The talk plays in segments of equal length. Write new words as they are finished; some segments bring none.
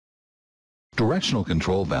Directional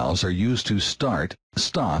control valves are used to start,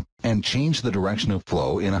 stop, and change the direction of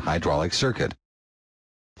flow in a hydraulic circuit.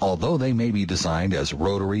 Although they may be designed as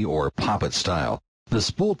rotary or poppet style, the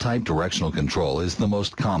spool-type directional control is the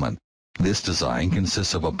most common. This design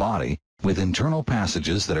consists of a body with internal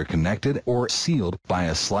passages that are connected or sealed by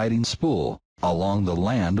a sliding spool along the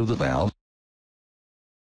land of the valve.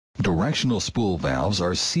 Directional spool valves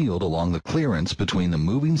are sealed along the clearance between the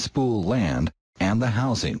moving spool land and the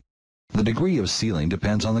housing. The degree of sealing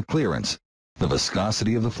depends on the clearance, the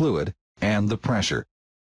viscosity of the fluid, and the pressure.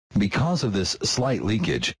 Because of this slight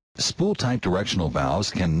leakage, spool-type directional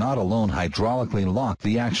valves can not alone hydraulically lock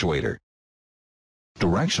the actuator.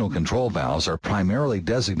 Directional control valves are primarily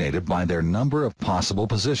designated by their number of possible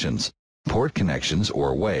positions, port connections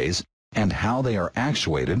or ways, and how they are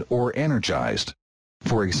actuated or energized.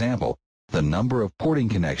 For example, the number of porting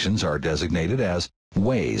connections are designated as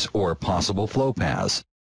ways or possible flow paths.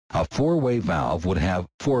 A four-way valve would have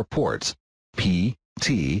 4 ports, P,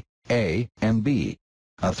 T, A, and B.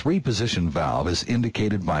 A 3-position valve is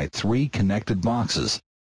indicated by 3 connected boxes.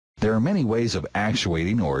 There are many ways of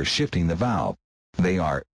actuating or shifting the valve. They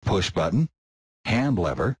are push button, hand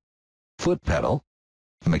lever, foot pedal,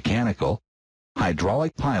 mechanical,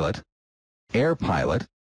 hydraulic pilot, air pilot,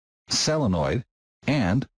 solenoid,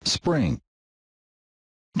 and spring.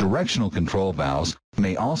 Directional control valves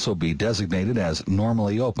may also be designated as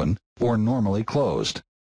normally open or normally closed.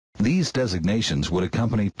 These designations would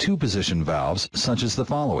accompany 2-position valves such as the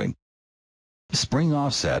following: spring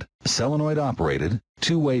offset, solenoid operated,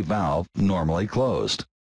 2-way valve, normally closed.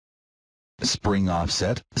 Spring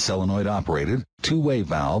offset, solenoid operated, 2-way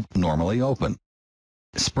valve, normally open.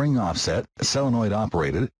 Spring offset, solenoid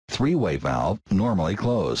operated, 3-way valve, normally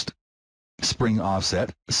closed. Spring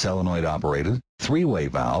offset, solenoid operated, 3-way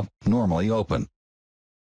valve, normally open.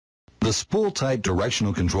 The spool-type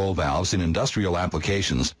directional control valves in industrial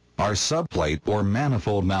applications are subplate or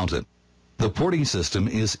manifold mounted. The porting system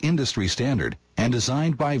is industry standard and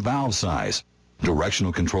designed by valve size.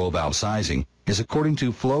 Directional control valve sizing is according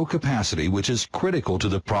to flow capacity, which is critical to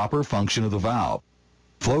the proper function of the valve.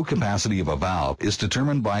 Flow capacity of a valve is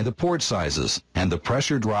determined by the port sizes and the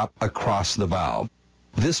pressure drop across the valve.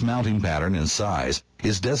 This mounting pattern and size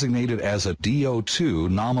is designated as a DO2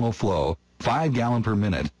 nominal flow 5 gallon per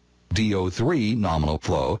minute, DO3 nominal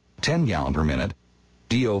flow 10 gallon per minute,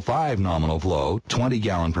 DO5 nominal flow 20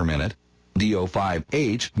 gallon per minute,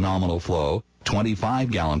 DO5H nominal flow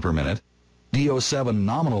 25 gallon per minute, DO7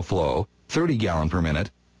 nominal flow 30 gallon per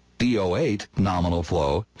minute, DO8 nominal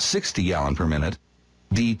flow 60 gallon per minute,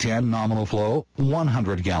 D10 nominal flow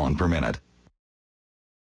 100 gallon per minute.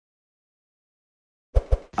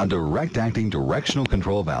 A direct-acting directional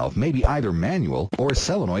control valve may be either manual or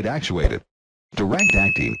solenoid actuated. Direct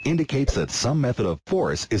acting indicates that some method of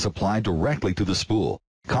force is applied directly to the spool,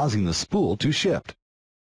 causing the spool to shift.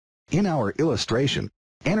 In our illustration,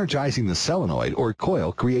 energizing the solenoid or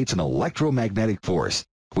coil creates an electromagnetic force,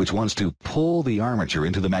 which wants to pull the armature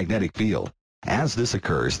into the magnetic field. As this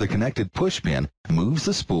occurs, the connected push pin moves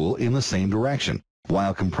the spool in the same direction,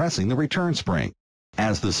 while compressing the return spring.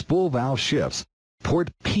 As the spool valve shifts,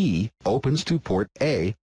 port P opens to port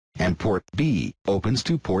A, and port B opens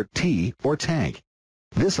to port T or tank.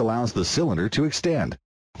 This allows the cylinder to extend.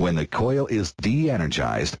 When the coil is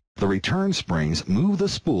de-energized, the return springs move the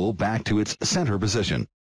spool back to its center position.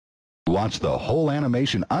 Watch the whole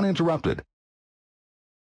animation uninterrupted.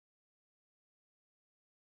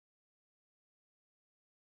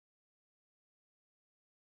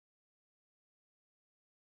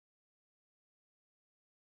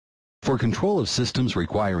 For control of systems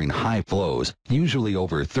requiring high flows, usually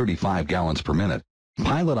over 35 gallons per minute,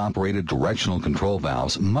 pilot-operated directional control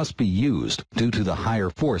valves must be used due to the higher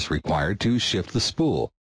force required to shift the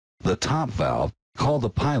spool. The top valve, called the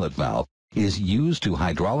pilot valve, is used to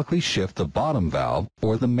hydraulically shift the bottom valve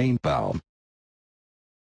or the main valve.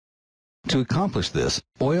 To accomplish this,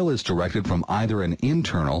 oil is directed from either an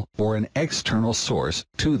internal or an external source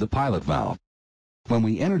to the pilot valve. When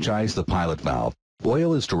we energize the pilot valve,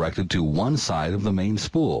 oil is directed to one side of the main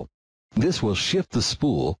spool. This will shift the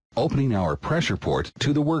spool, opening our pressure port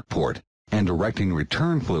to the work port and directing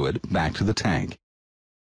return fluid back to the tank.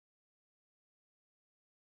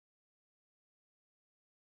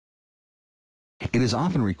 It is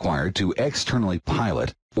often required to externally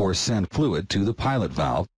pilot or send fluid to the pilot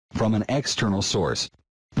valve from an external source.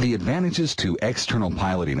 The advantages to external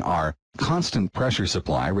piloting are constant pressure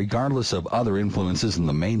supply regardless of other influences in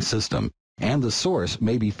the main system, and the source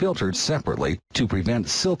may be filtered separately to prevent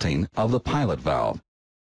silting of the pilot valve.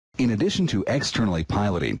 In addition to externally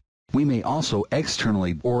piloting, we may also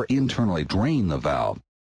externally or internally drain the valve.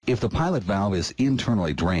 If the pilot valve is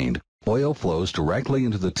internally drained, oil flows directly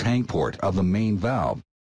into the tank port of the main valve.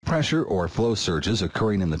 Pressure or flow surges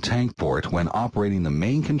occurring in the tank port when operating the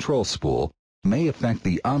main control spool may affect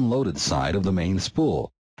the unloaded side of the main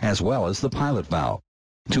spool, as well as the pilot valve.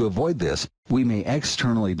 To avoid this, we may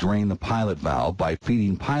externally drain the pilot valve by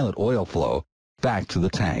feeding pilot oil flow back to the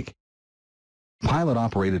tank.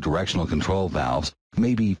 Pilot-operated directional control valves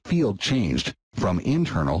may be field changed from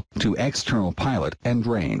internal to external pilot and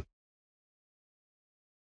drain.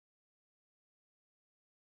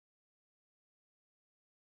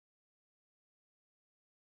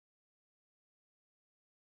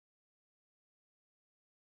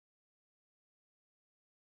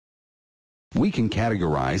 We can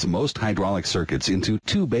categorize most hydraulic circuits into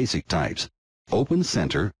two basic types, open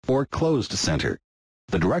center or closed center.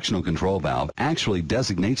 The directional control valve actually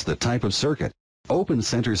designates the type of circuit. Open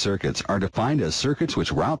center circuits are defined as circuits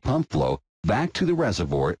which route pump flow back to the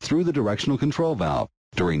reservoir through the directional control valve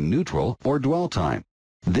during neutral or dwell time.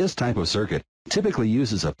 This type of circuit typically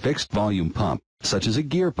uses a fixed volume pump, such as a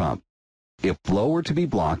gear pump. If flow were to be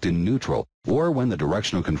blocked in neutral or when the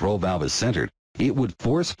directional control valve is centered, it would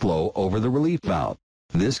force flow over the relief valve.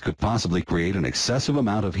 This could possibly create an excessive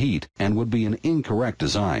amount of heat and would be an incorrect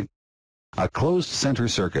design. A closed center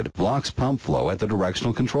circuit blocks pump flow at the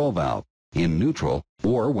directional control valve, in neutral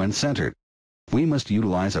or when centered. We must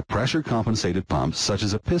utilize a pressure-compensated pump such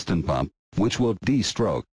as a piston pump, which will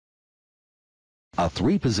de-stroke. A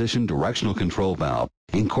three-position directional control valve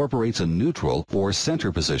incorporates a neutral or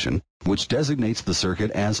center position, which designates the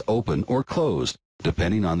circuit as open or closed,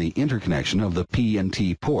 depending on the interconnection of the P and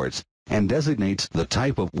T ports, and designates the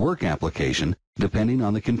type of work application depending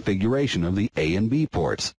on the configuration of the A and B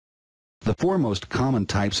ports. The four most common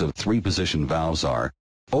types of three-position valves are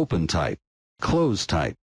open type, closed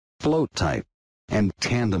type, float type, and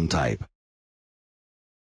tandem type.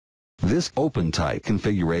 This open type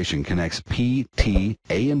configuration connects P, T,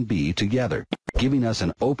 A, and B together, giving us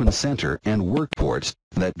an open center and work ports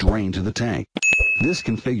that drain to the tank. This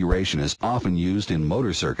configuration is often used in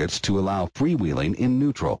motor circuits to allow freewheeling in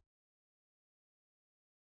neutral.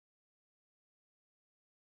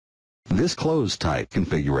 This closed-type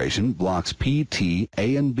configuration blocks P, T,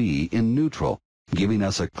 A, and B in neutral, giving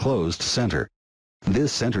us a closed center.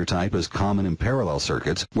 This center type is common in parallel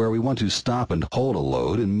circuits where we want to stop and hold a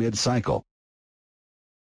load in mid-cycle.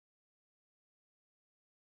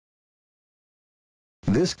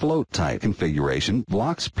 This float-type configuration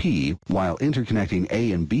blocks P while interconnecting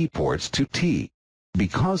A and B ports to T.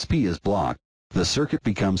 Because P is blocked, the circuit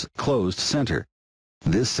becomes closed center.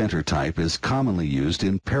 This center type is commonly used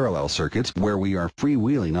in parallel circuits where we are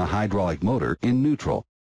freewheeling a hydraulic motor in neutral.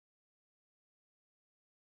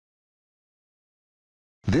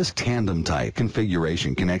 This tandem type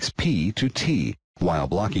configuration connects P to T while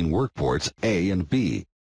blocking work ports A and B.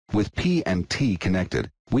 With P and T connected,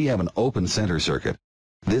 we have an open center circuit.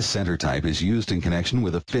 This center type is used in connection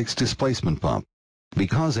with a fixed displacement pump.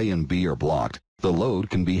 Because A and B are blocked, the load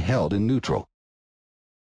can be held in neutral.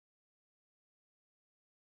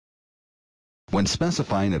 When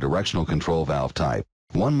specifying a directional control valve type,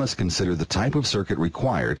 one must consider the type of circuit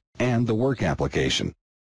required and the work application.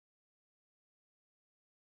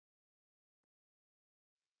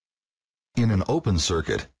 In an open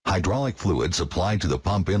circuit, hydraulic fluid supplied to the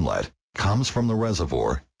pump inlet comes from the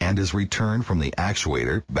reservoir and is returned from the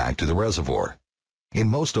actuator back to the reservoir. In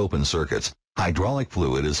most open circuits, hydraulic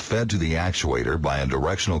fluid is fed to the actuator by a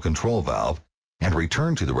directional control valve and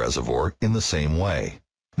returned to the reservoir in the same way.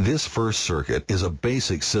 This first circuit is a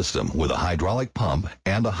basic system with a hydraulic pump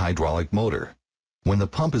and a hydraulic motor. When the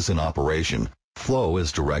pump is in operation, flow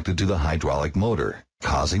is directed to the hydraulic motor,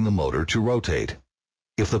 causing the motor to rotate.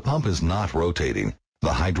 If the pump is not rotating,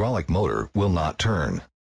 the hydraulic motor will not turn.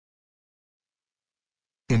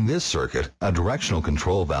 In this circuit, a directional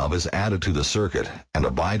control valve is added to the circuit, and a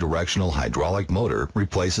bidirectional hydraulic motor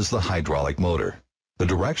replaces the hydraulic motor. The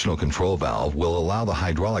directional control valve will allow the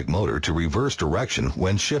hydraulic motor to reverse direction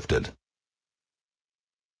when shifted.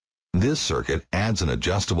 This circuit adds an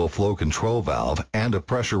adjustable flow control valve and a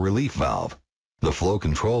pressure relief valve. The flow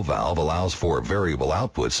control valve allows for variable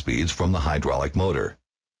output speeds from the hydraulic motor.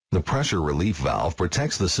 The pressure relief valve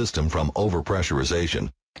protects the system from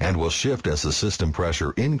overpressurization and will shift as the system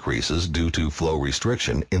pressure increases due to flow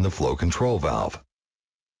restriction in the flow control valve.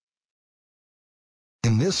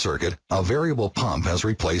 In this circuit, a variable pump has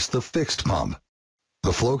replaced the fixed pump.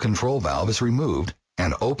 The flow control valve is removed,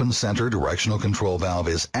 an open center directional control valve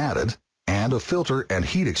is added, and a filter and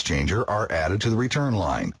heat exchanger are added to the return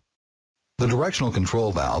line. The directional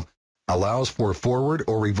control valve allows for forward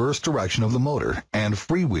or reverse direction of the motor and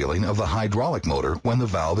freewheeling of the hydraulic motor when the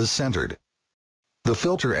valve is centered. The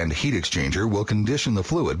filter and heat exchanger will condition the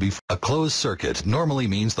fluid before. A closed circuit normally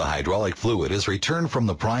means the hydraulic fluid is returned from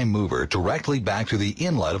the prime mover directly back to the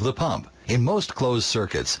inlet of the pump. In most closed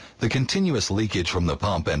circuits, the continuous leakage from the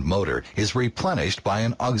pump and motor is replenished by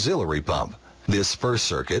an auxiliary pump. This first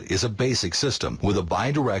circuit is a basic system with a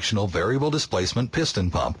bidirectional variable displacement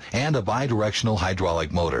piston pump and a bidirectional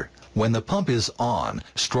hydraulic motor. When the pump is on,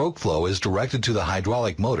 stroke flow is directed to the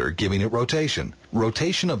hydraulic motor, giving it rotation.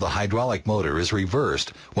 Rotation of the hydraulic motor is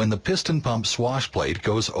reversed when the piston pump swash plate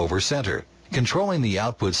goes over center. Controlling the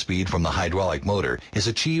output speed from the hydraulic motor is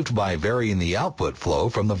achieved by varying the output flow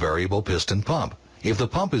from the variable piston pump. If the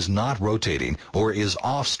pump is not rotating or is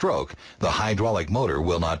off stroke, the hydraulic motor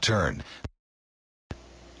will not turn.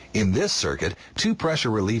 In this circuit, 2 pressure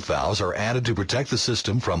relief valves are added to protect the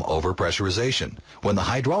system from overpressurization. When the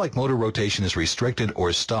hydraulic motor rotation is restricted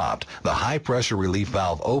or stopped, the high pressure relief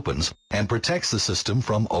valve opens and protects the system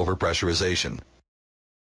from overpressurization.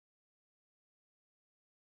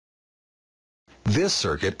 This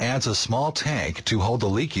circuit adds a small tank to hold the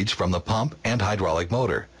leakage from the pump and hydraulic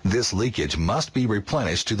motor. This leakage must be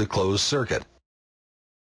replenished to the closed circuit.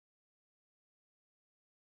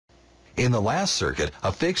 In the last circuit,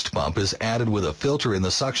 a fixed pump is added with a filter in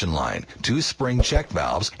the suction line, 2 spring check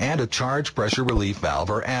valves, and a charge pressure relief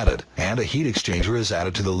valve are added, and a heat exchanger is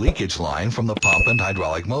added to the leakage line from the pump and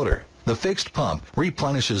hydraulic motor. The fixed pump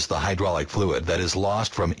replenishes the hydraulic fluid that is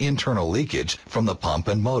lost from internal leakage from the pump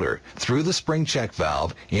and motor through the spring check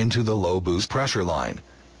valve into the low boost pressure line.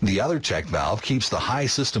 The other check valve keeps the high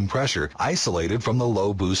system pressure isolated from the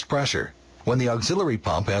low boost pressure. When the auxiliary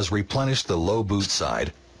pump has replenished the low boost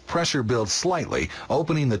side, pressure builds slightly,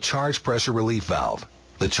 opening the charge pressure relief valve.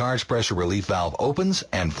 The charge pressure relief valve opens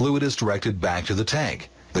and fluid is directed back to the tank.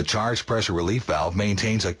 The charge pressure relief valve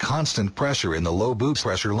maintains a constant pressure in the low boost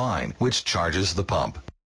pressure line, which charges the pump.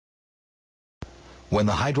 When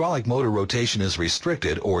the hydraulic motor rotation is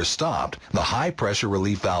restricted or stopped, the high pressure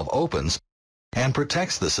relief valve opens and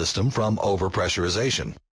protects the system from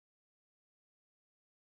overpressurization.